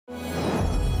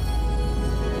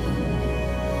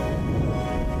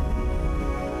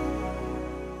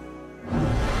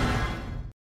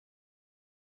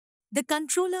The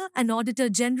Controller and Auditor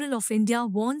General of India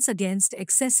warns against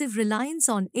excessive reliance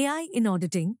on AI in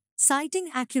auditing, citing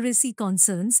accuracy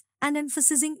concerns and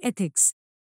emphasizing ethics.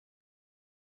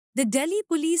 The Delhi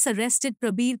police arrested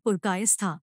Prabir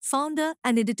Purkayastha, founder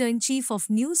and editor-in-chief of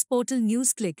news portal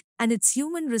NewsClick, and its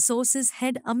human resources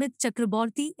head Amit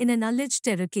Chakraborty in an alleged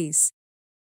terror case.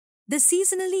 The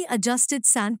seasonally adjusted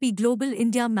S&P Global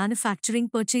India Manufacturing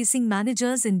Purchasing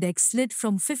Managers Index slid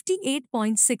from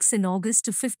 58.6 in August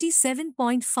to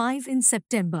 57.5 in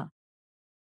September.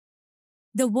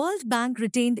 The World Bank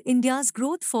retained India's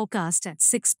growth forecast at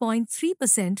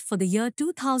 6.3% for the year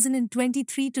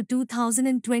 2023 to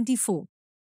 2024.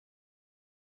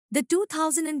 The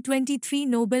 2023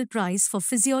 Nobel Prize for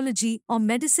Physiology or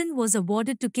Medicine was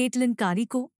awarded to Caitlin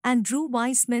Carrico and Drew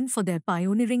Weissman for their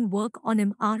pioneering work on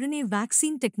mRNA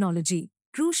vaccine technology,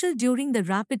 crucial during the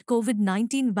rapid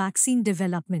COVID-19 vaccine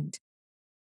development.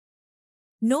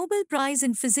 Nobel Prize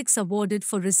in Physics awarded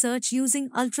for research using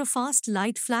ultra-fast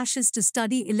light flashes to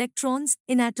study electrons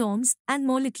in atoms and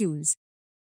molecules.